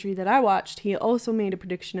documentary that I watched, he also made a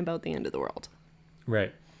prediction about the end of the world.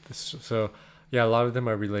 Right. So, yeah, a lot of them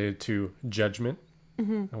are related to judgment,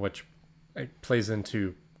 which plays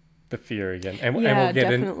into the fear again. And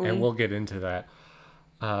we'll get into that.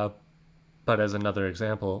 But as another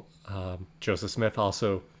example, Joseph Smith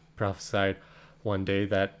also prophesied one day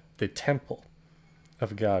that the temple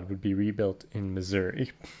of God would be rebuilt in Missouri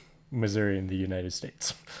in the United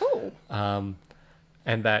States. Oh.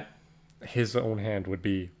 And that his own hand would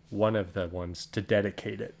be one of the ones to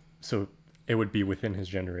dedicate it. So it would be within his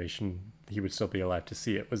generation. He would still be allowed to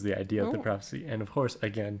see it, was the idea of the prophecy. And of course,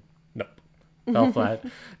 again, no, fell flat,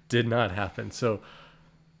 did not happen. So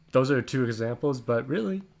those are two examples, but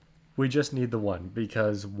really, we just need the one,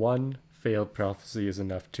 because one failed prophecy is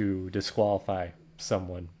enough to disqualify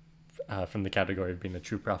someone from the category of being a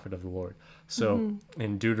true prophet of the Lord. So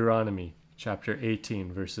in Deuteronomy chapter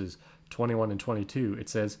 18, verses 21 and 22, it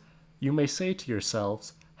says, "You may say to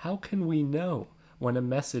yourselves, how can we know when a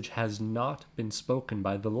message has not been spoken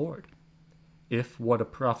by the Lord? If what a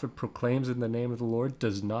prophet proclaims in the name of the Lord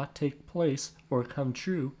does not take place or come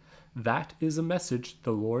true, that is a message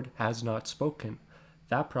the Lord has not spoken.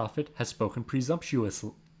 That prophet has spoken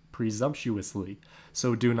presumptuously,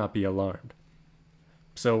 so do not be alarmed."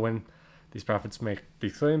 So when these prophets make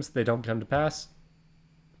these claims, they don't come to pass,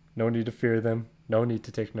 no need to fear them, no need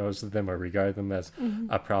to take notice of them or regard them as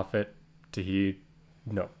a prophet to heed.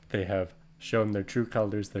 No, they have shown their true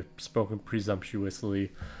colors, they've spoken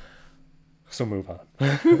presumptuously, so move on.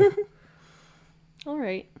 All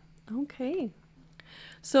right. Okay.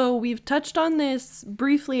 So we've touched on this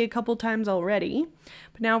briefly a couple times already,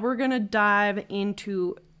 but now we're going to dive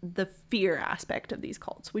into the fear aspect of these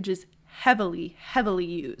cults, which is heavily, heavily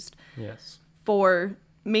used. Yes. For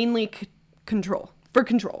mainly control. For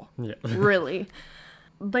control. Yeah. Really.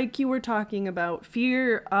 Like you were talking about,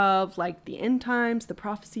 fear of like the end times, the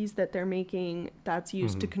prophecies that they're making, that's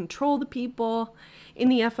used to control the people. In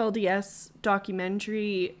the FLDS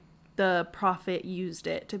documentary, the prophet used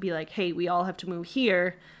it to be like, hey, we all have to move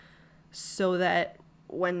here so that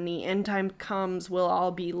when the end time comes, we'll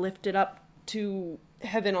all be lifted up to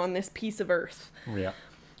heaven on this piece of earth. Yeah.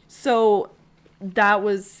 So that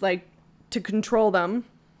was like to control them,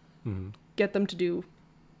 get them to do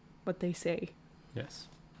what they say. Yes.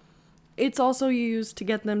 It's also used to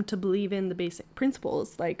get them to believe in the basic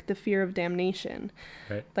principles, like the fear of damnation.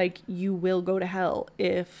 Right. Like, you will go to hell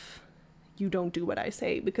if you don't do what I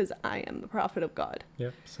say, because I am the prophet of God.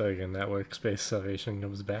 Yep. So again, that works-based salvation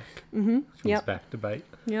comes back. Yep. Back to bite.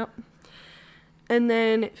 Yep. And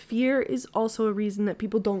then fear is also a reason that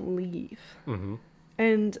people don't leave.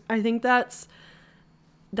 And I think that's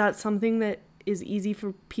something that is easy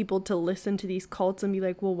for people to listen to these cults and be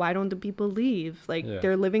like, well, why don't the people leave? Like,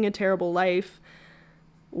 they're living a terrible life.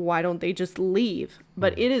 Why don't they just leave?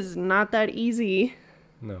 But it is not that easy.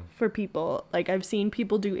 No. For people. Like, I've seen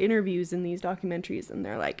people do interviews in these documentaries and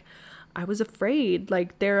they're like, I was afraid.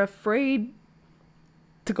 Like, they're afraid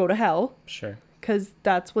to go to hell. Sure. Because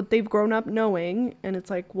that's what they've grown up knowing. And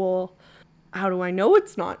it's like, well, how do I know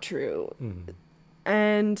it's not true?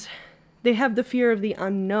 And they have the fear of the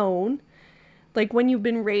unknown. Like, when you've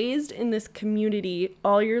been raised in this community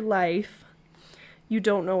all your life, you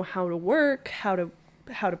don't know how to work, how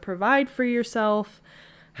to provide for yourself,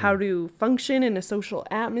 how to function in a social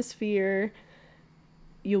atmosphere.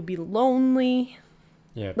 You'll be lonely.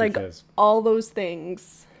 Yeah, like, because all those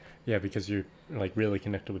things. Yeah, because you're like really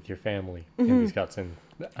connected with your family in these cults, and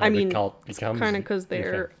I mean, the cult becomes kind of because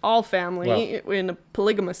they're all family in a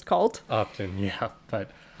polygamous cult. Often, yeah, but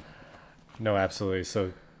no, absolutely.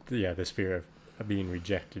 So, yeah, this fear of being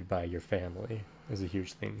rejected by your family is a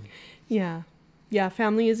huge thing. Yeah. Yeah,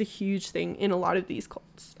 family is a huge thing in a lot of these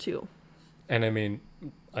cults, too. And I mean,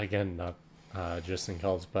 again, not just in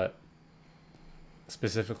cults, but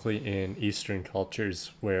specifically in Eastern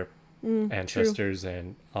cultures where ancestors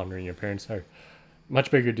and honoring your parents are much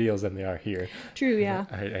bigger deals than they are here. True, yeah.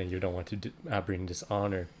 And you don't want to bring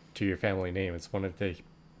dishonor to your family name. It's one of the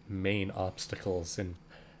main obstacles in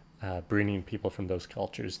bringing people from those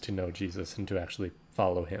cultures to know Jesus and to actually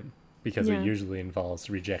follow him, because it usually involves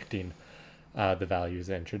rejecting the values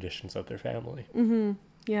and traditions of their family.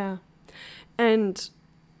 Yeah. And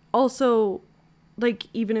also, like,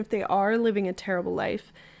 even if they are living a terrible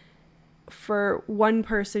life, for one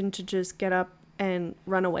person to just get up and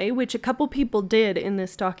run away, which a couple people did in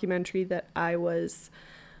this documentary that I was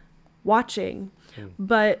watching,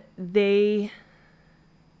 but they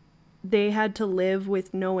had to live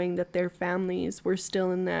with knowing that their families were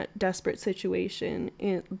still in that desperate situation,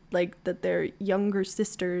 like that their younger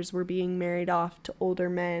sisters were being married off to older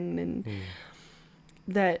men, and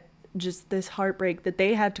that just this heartbreak that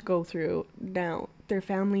they had to go through. Now their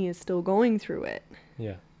family is still going through it.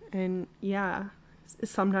 Yeah. And yeah,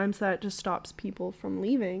 sometimes that just stops people from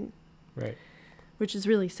leaving. Right. Which is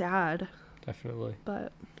really sad. Definitely.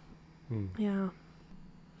 But yeah.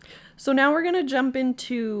 So now we're going to jump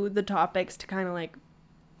into the topics to kind of like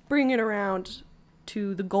bring it around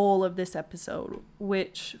to the goal of this episode,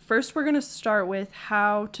 which first we're going to start with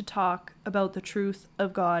how to talk about the truth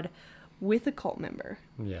of God with a cult member.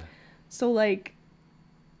 Yeah. So, like,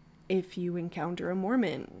 if you encounter a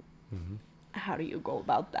Mormon, how do you go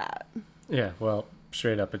about that? Yeah, well,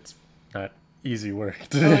 straight up, it's not easy work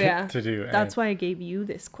to do. That's why I gave you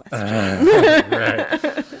this question.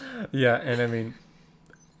 Right. Yeah, and I mean,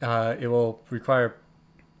 it will require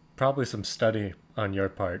probably some study on your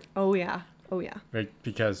part. Oh yeah. Right,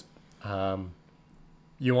 because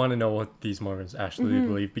you want to know what these Mormons actually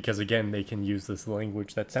believe, because again, they can use this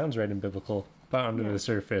language that sounds right and biblical, but under the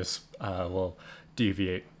surface will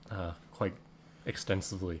deviate quite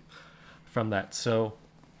extensively from that. So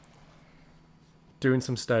doing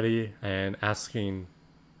some study and asking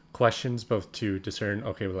questions both to discern,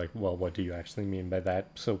 okay, like, well, what do you actually mean by that?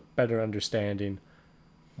 So better understanding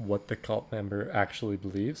what the cult member actually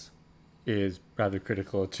believes is rather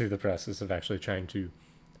critical to the process of actually trying to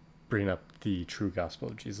bring up the true gospel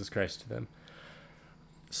of Jesus Christ to them.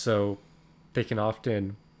 So they can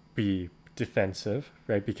often be defensive,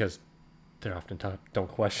 right? Because they're often taught, don't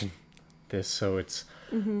question this. So it's,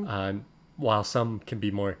 while some can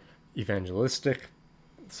be more evangelistic,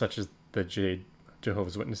 such as the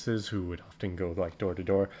Jehovah's Witnesses, who would often go like door to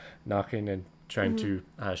door knocking and trying to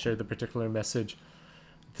share the particular message.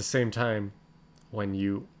 At the same time, when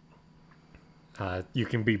you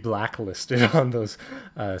can be blacklisted on those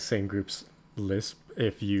same groups list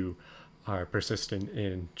if you are persistent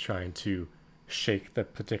in trying to shake the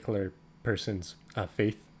particular person's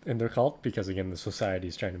faith in their cult, because again, the society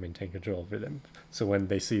is trying to maintain control over them. So when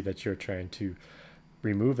they see that you're trying to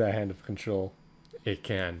remove that hand of control, it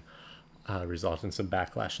can result in some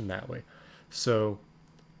backlash in that way. So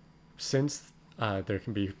since there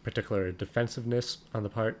can be particular defensiveness on the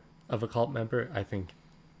part of a cult member, I think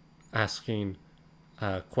asking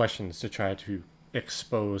questions to try to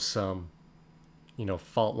expose some,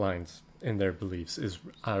 fault lines in their beliefs is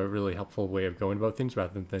a really helpful way of going about things,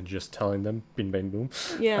 rather than just telling them, bing, bang, boom.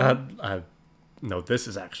 Yeah. No, this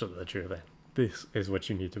is actually the truth. This is what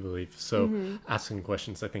you need to believe. So asking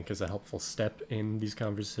questions, I think, is a helpful step in these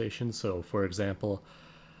conversations. So, for example,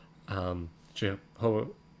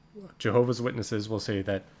 Jehovah's Witnesses will say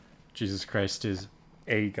that Jesus Christ is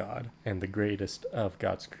a God and the greatest of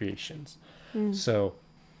God's creations. So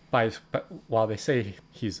while they say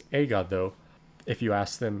he's a God, though, if you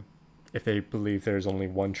ask them if they believe there's only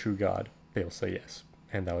one true God, they'll say yes.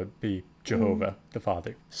 And that would be Jehovah, the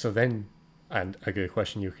Father. So then, and a good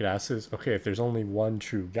question you could ask is, okay, if there's only one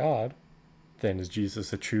true God, then is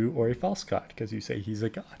Jesus a true or a false God? Because you say he's a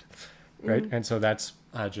God, right? And so that's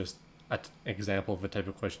just an example of the type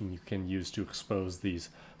of question you can use to expose these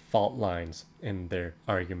fault lines in their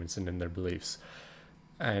arguments and in their beliefs.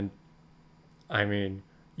 And I mean,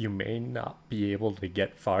 you may not be able to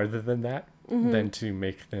get farther than that, than to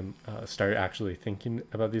make them start actually thinking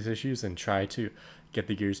about these issues and try to get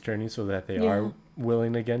the gears turning so that they are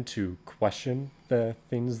willing again to question the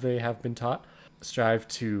things they have been taught. Strive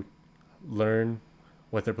to learn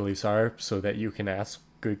what their beliefs are so that you can ask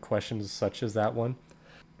good questions such as that one.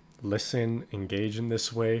 Listen, engage in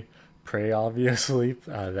this way, pray, obviously,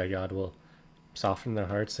 that God will soften their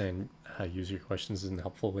hearts and use your questions in a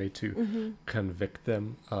helpful way to convict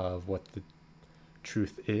them of what the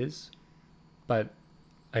truth is. But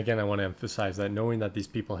again, I want to emphasize that knowing that these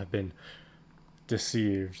people have been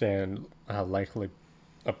deceived and likely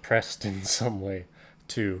oppressed in some way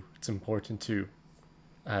too, it's important to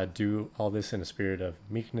do all this in a spirit of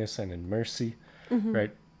meekness and in mercy,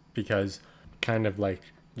 right? Because kind of like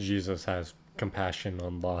Jesus has compassion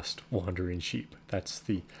on lost wandering sheep, that's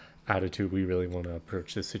the attitude we really want to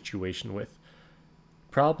approach this situation with.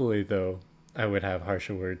 Probably, though, I would have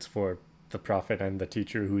harsher words for the prophet and the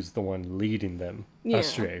teacher who's the one leading them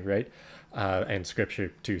astray, right? And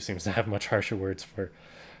scripture too seems to have much harsher words for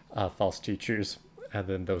false teachers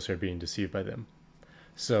than those who are being deceived by them.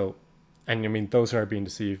 So, and I mean, those who are being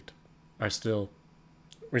deceived are still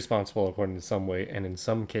responsible according to some way, and in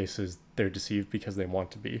some cases they're deceived because they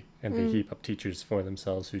want to be, and they heap up teachers for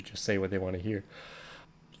themselves who just say what they want to hear.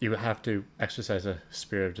 You have to exercise a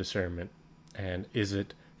spirit of discernment. And is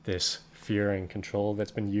it this fear and control that's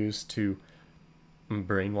been used to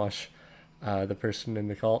brainwash the person in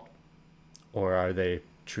the cult? Or are they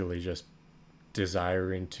truly just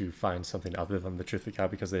desiring to find something other than the truth of God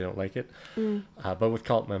because they don't like it? But with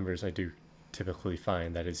cult members, I do typically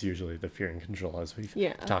find that it's usually the fear and control, as we've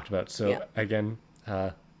talked about. So again,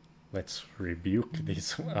 let's rebuke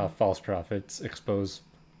these false prophets, expose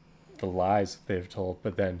the lies they've told,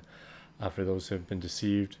 but then for those who have been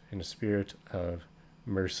deceived, in a spirit of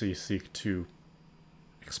mercy, seek to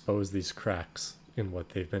expose these cracks in what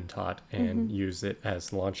they've been taught and use it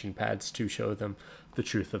as launching pads to show them the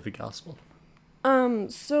truth of the gospel.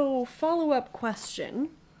 So follow-up question.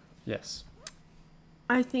 Yes.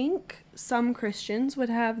 I think some Christians would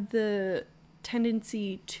have the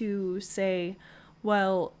tendency to say,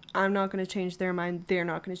 well, I'm not going to change their mind. They're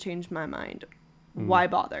not going to change my mind. Why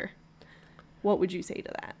bother? What would you say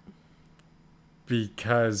to that?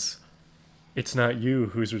 Because it's not you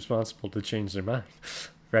who's responsible to change their mind,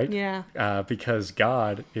 right? Yeah. Because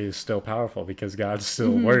God is still powerful, because God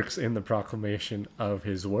still works in the proclamation of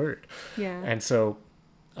his word. Yeah. And so,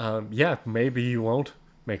 yeah, maybe you won't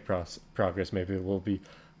make progress. Maybe it will be,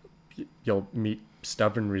 you'll meet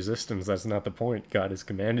stubborn resistance. That's not the point. God has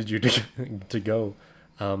commanded you to go.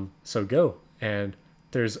 So go. And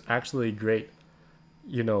there's actually great,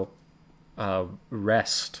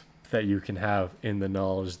 rest that you can have in the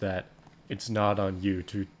knowledge that it's not on you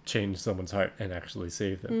to change someone's heart and actually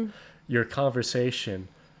save them. Your conversation,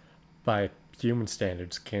 by human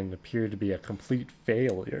standards, can appear to be a complete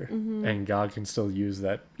failure, and God can still use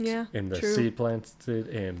that in the seed planted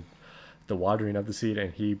and the watering of the seed,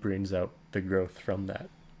 and he brings out the growth from that.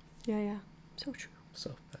 Yeah. So true.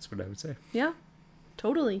 So that's what I would say. Yeah,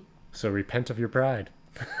 totally. So repent of your pride.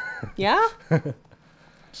 Yeah.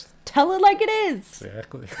 Just tell it like it is.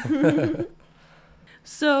 Exactly.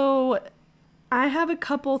 So I have a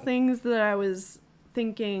couple things that I was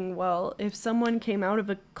thinking, well, if someone came out of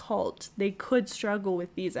a cult, they could struggle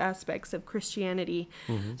with these aspects of Christianity.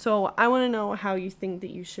 So I want to know how you think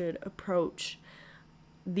that you should approach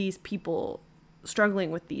these people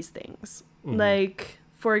struggling with these things. Like,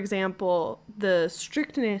 for example, the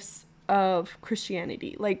strictness of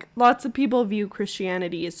Christianity. Like, lots of people view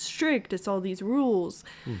Christianity as strict. It's all these rules,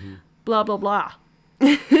 blah, blah, blah.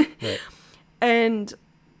 Right. And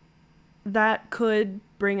that could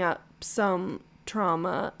bring up some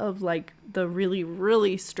trauma of, like, the really,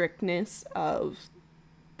 really strictness of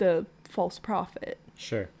the false prophet.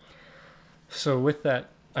 Sure. So with that,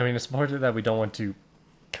 I mean, it's important that we don't want to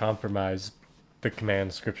compromise the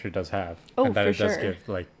command Scripture does have, and that for it does sure. give,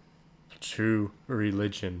 like, true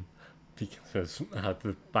religion, because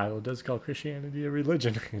the Bible does call Christianity a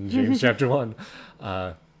religion in James chapter 1.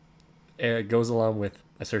 It goes along with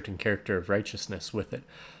a certain character of righteousness with it.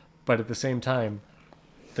 But at the same time,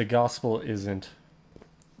 the gospel isn't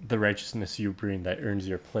the righteousness you bring that earns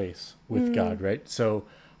your place with God, right? So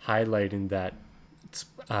highlighting that it's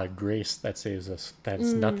grace that saves us, that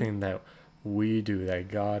it's nothing that we do, that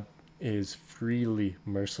God is freely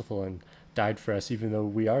merciful and died for us, even though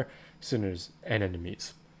we are sinners and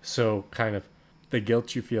enemies. So kind of the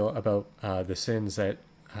guilt you feel about the sins that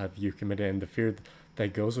you committed and the fear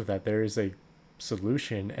that goes with that, there is a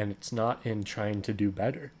solution, and it's not in trying to do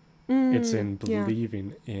better. It's in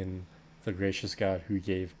believing in the gracious God who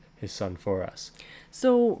gave his son for us.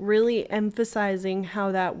 So really emphasizing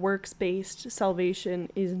how that works-based salvation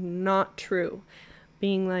is not true.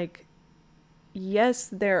 Being like, yes,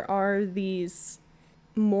 there are these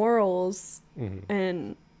morals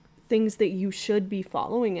and things that you should be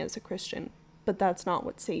following as a Christian, but that's not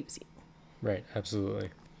what saves you. Right, absolutely.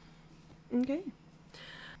 Okay.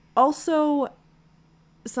 Also,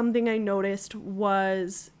 something I noticed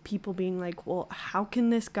was people being like, well, how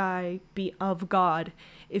can this guy be of God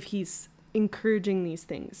if he's encouraging these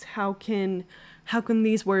things? How can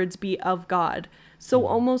these words be of God? So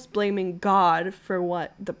almost blaming God for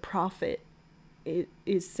what the prophet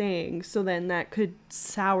is saying. So then that could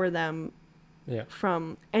sour them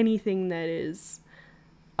from anything that is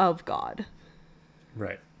of God.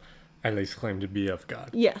 Right. At least claim to be of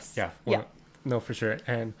God. Yes. Yeah. Well, yeah. No, for sure.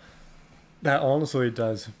 And that honestly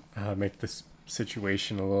does make this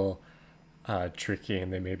situation a little tricky,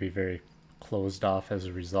 and they may be very closed off as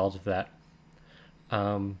a result of that.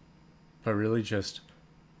 But really just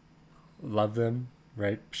love them,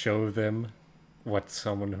 right? Show them what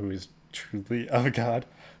someone who is truly of God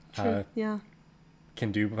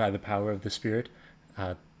can do by the power of the Spirit.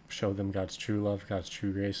 Show them God's true love, God's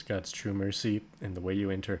true grace, God's true mercy in the way you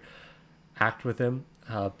interact with Him.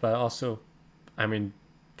 But also, I mean,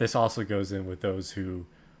 this also goes in with those who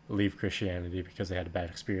leave Christianity because they had a bad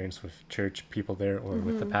experience with church people there or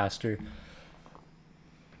with the pastor.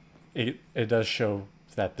 It does show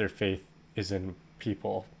that their faith is in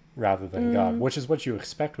people rather than God, which is what you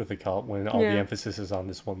expect with a cult when all the emphasis is on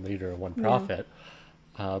this one leader or one prophet.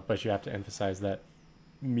 But you have to emphasize that,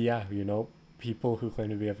 people who claim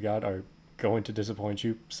to be of God are going to disappoint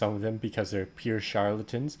you, some of them because they're pure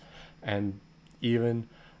charlatans, and even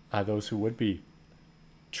those who would be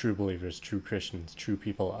true believers, true Christians, true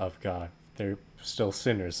people of God, they're still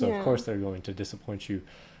sinners. So of course they're going to disappoint you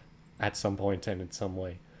at some point and in some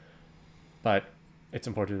way. But it's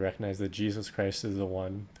important to recognize that Jesus Christ is the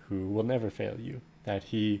one who will never fail you, that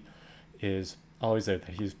he is always there,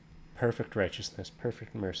 that he's perfect righteousness,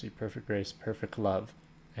 perfect mercy, perfect grace, perfect love,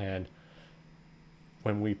 And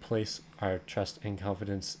when we place our trust and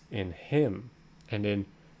confidence in him and in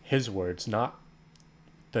his words, not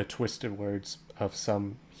the twisted words of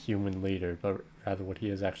some human leader, but rather what he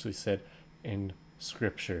has actually said in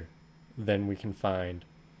scripture, then we can find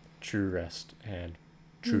true rest and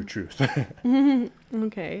true truth.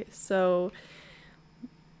 Okay, so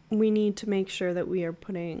we need to make sure that we are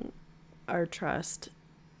putting our trust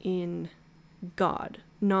in God,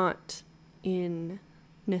 not in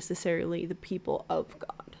necessarily the people of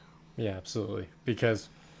God. Yeah, absolutely. Because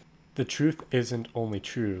the truth isn't only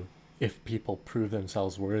true if people prove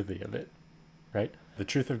themselves worthy of it, right? The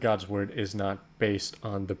truth of God's word is not based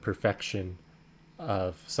on the perfection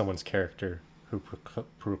of someone's character who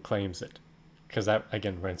proclaims it. Because that,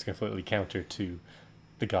 again, runs completely counter to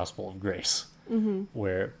the gospel of grace,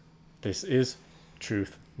 where this is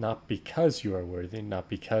truth not because you are worthy, not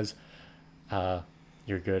because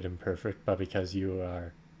you're good and perfect, but because you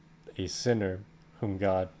are a sinner whom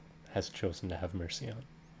God has chosen to have mercy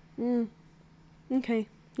on. Okay,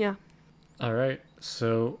 yeah. All right,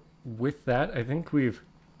 so with that, I think we've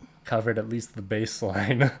covered at least the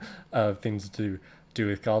baseline of things to do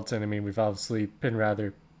with cults. And I mean, we've obviously been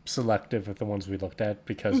rather selective with the ones we looked at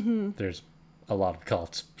because there's a lot of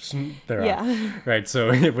cults. There are, right?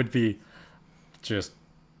 So it would be just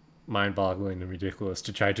mind-boggling and ridiculous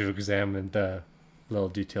to try to examine the little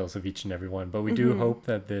details of each and every one. But we do hope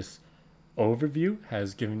that this overview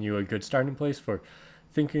has given you a good starting place for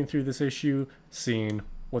thinking through this issue, seeing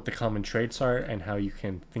what the common traits are, and how you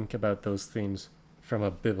can think about those things from a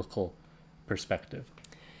biblical perspective.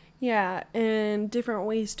 Yeah, and different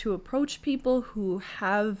ways to approach people who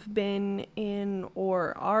have been in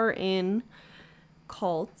or are in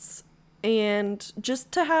cults, and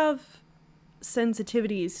just to have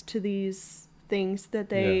sensitivities to these things that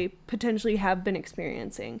they potentially have been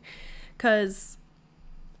experiencing. Because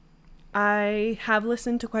I have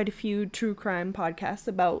listened to quite a few true crime podcasts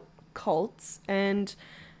about cults, and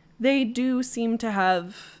they do seem to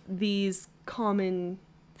have these common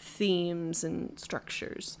themes and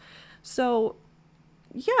structures. So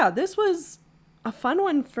yeah, this was a fun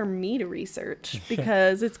one for me to research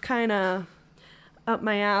because it's kind of up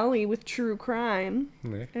my alley with true crime.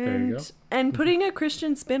 There you go. And putting a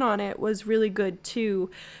Christian spin on it was really good too,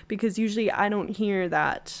 because usually I don't hear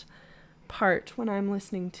that part when I'm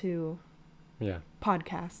listening to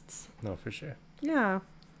podcasts. No, for sure. Yeah.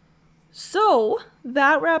 So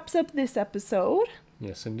that wraps up this episode.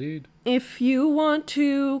 Yes, indeed. If you want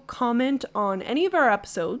to comment on any of our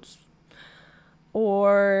episodes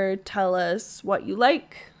or tell us what you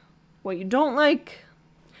like, what you don't like,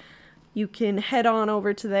 you can head on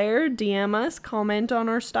over to there, DM us, comment on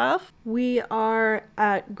our stuff. We are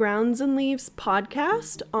at Grounds and Leaves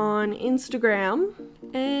Podcast on Instagram.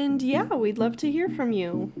 And yeah, we'd love to hear from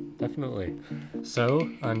you. Definitely.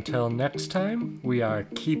 So, until next time, we are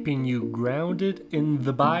keeping you grounded in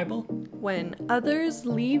the Bible When others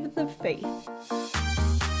leave the faith.